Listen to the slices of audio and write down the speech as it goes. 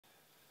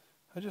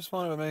I just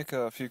wanted to make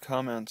a few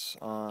comments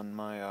on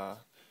my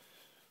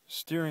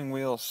steering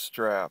wheel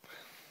strap.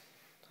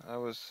 I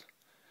was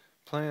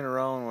playing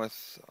around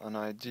with an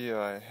idea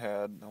I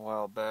had a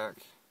while back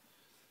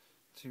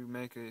to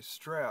make a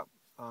strap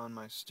on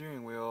my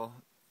steering wheel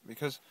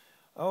because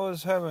I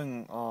was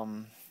having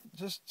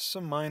just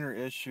some minor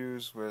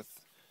issues with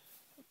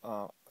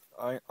uh,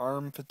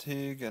 arm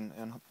fatigue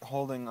and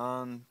holding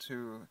on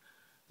to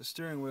the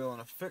steering wheel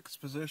in a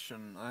fixed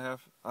position. I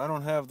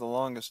don't have the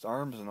longest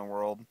arms in the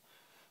world,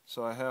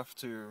 so I have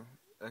to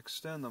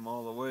extend them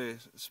all the way,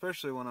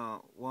 especially when I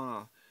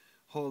want to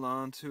hold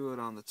on to it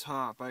on the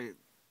top. I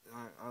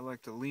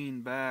like to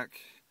lean back,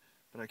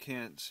 but I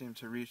can't seem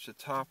to reach the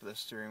top of the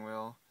steering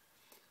wheel.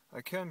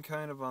 I can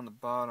kind of on the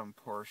bottom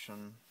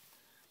portion,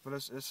 but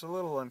it's a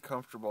little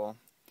uncomfortable.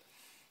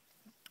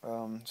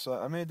 So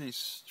I made these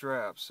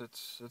straps.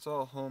 It's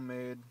all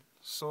homemade.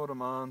 Sewed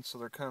them on so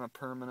they're kind of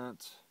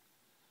permanent.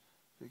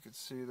 You can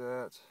see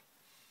that.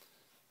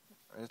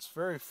 It's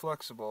very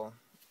flexible.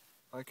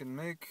 I can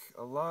make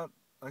a lot.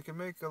 I can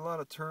make a lot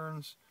of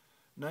turns.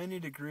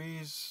 90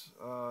 degrees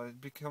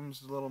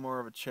becomes a little more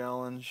of a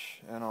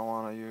challenge, and I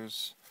want to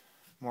use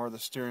more of the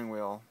steering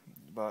wheel.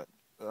 But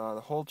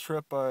the whole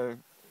trip I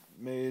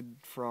made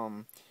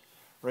from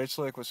Rice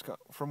Lake,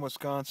 from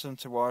Wisconsin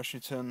to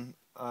Washington,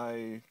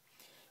 I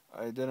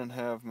didn't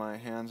have my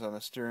hands on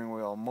the steering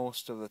wheel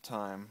most of the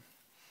time.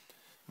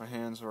 My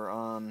hands were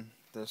on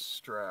this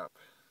strap,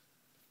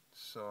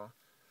 so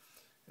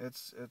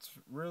it's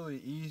really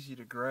easy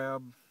to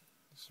grab.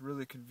 It's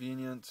really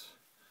convenient.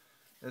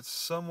 It's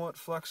somewhat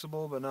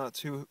flexible, but not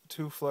too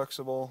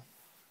flexible.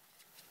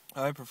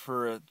 I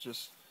prefer it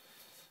just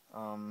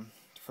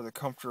for the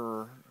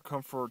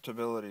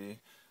comfortability.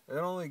 It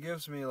only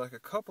gives me like a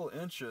couple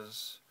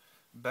inches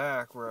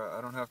back where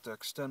I don't have to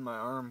extend my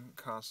arm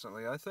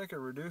constantly. I think it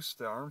reduced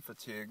the arm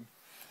fatigue.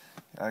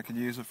 I could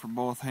use it for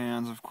both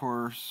hands, of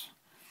course.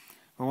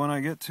 But when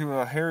I get to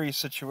a hairy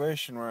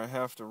situation where I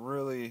have to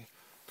really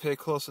pay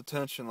close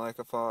attention, like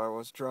if I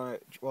was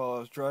while I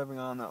was driving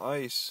on the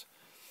ice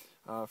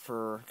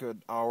for a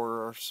good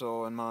hour or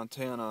so in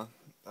Montana,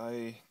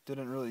 I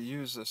didn't really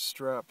use this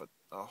strap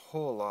a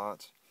whole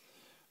lot.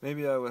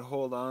 Maybe I would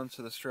hold on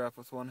to the strap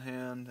with one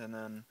hand and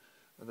then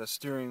the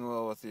steering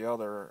wheel with the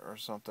other or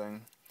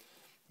something.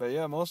 But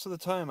yeah, most of the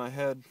time I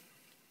had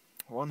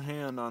one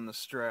hand on the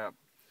strap,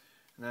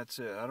 and that's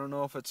it. I don't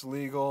know if it's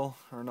legal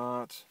or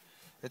not.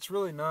 It's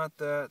really not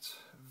that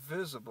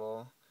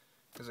visible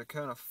because it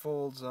kind of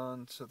folds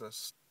onto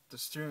the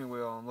steering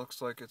wheel and looks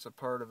like it's a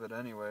part of it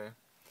anyway.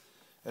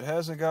 It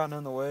hasn't gotten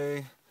in the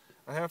way.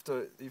 I have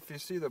to, if you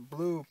see the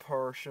blue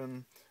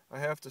portion, I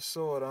have to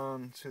sew it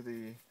on to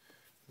the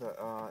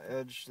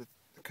edge, the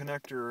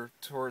connector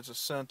towards the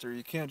center.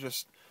 You can't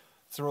just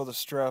throw the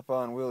strap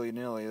on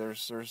willy-nilly.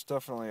 There's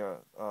definitely a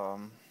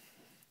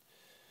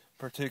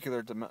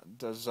particular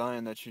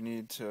design that you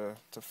need to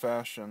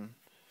fashion,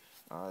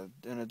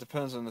 and it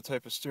depends on the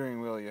type of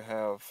steering wheel you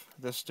have.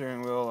 This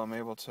steering wheel, I'm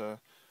able to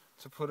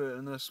put it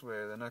in this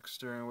way. The next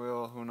steering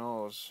wheel, who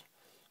knows?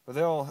 But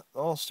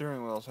all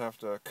steering wheels have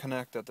to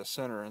connect at the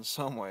center in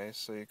some way,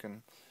 so you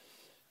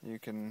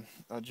can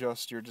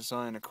adjust your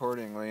design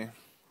accordingly.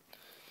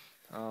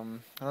 I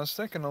was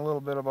thinking a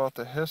little bit about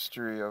the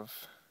history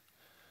of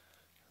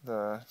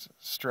the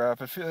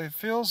strap. It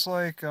feels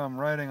like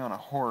riding on a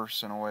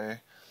horse in a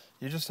way.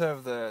 You just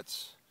have that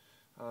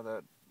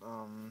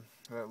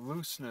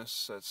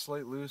looseness, that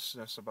slight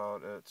looseness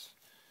about it,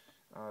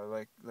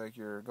 like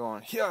you're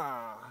going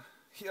yeah,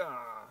 yeah.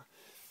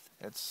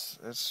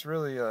 It's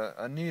really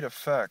a neat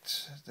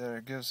effect that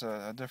it gives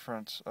a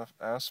different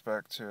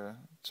aspect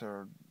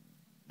to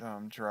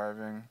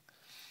driving.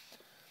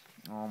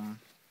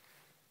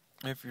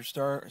 If your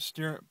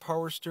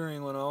power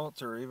steering went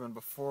out, or even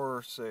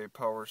before, say,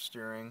 power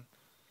steering,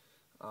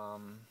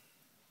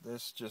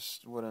 this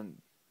just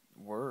wouldn't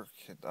work.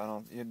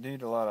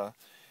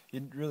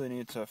 You'd really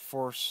need to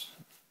force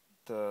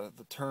the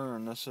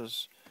turn. This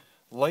is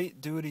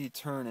light duty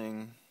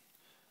turning,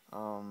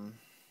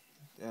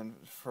 and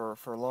for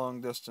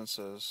long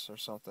distances or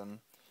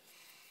something.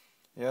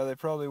 Yeah, they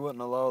probably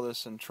wouldn't allow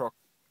this in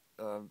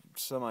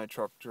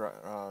semi-truck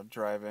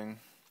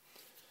driving.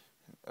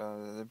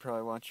 They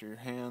probably want your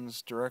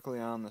hands directly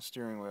on the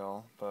steering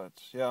wheel, but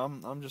yeah,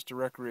 I'm just a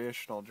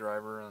recreational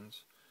driver, and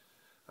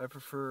I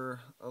prefer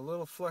a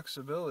little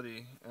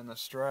flexibility in the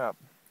strap.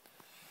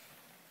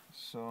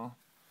 So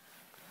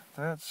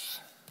that's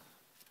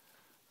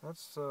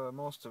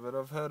most of it.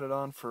 I've had it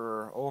on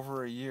for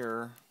over a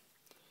year,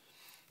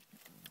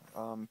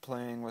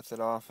 playing with it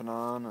off and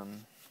on,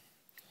 and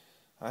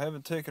I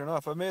haven't taken it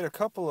off. I made a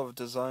couple of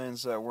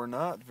designs that were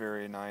not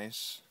very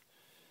nice.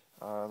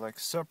 Like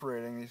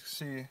separating. You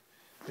see,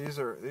 these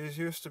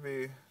used to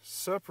be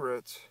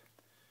separate,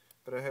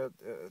 but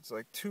it's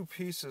like two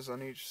pieces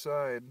on each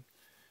side.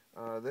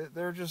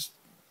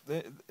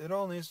 It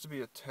all needs to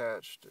be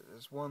attached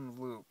as one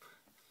loop.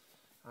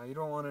 You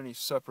don't want any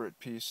separate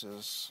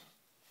pieces.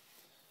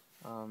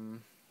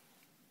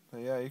 But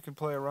yeah, you can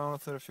play around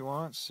with it if you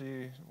want.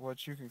 See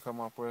what you can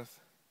come up with.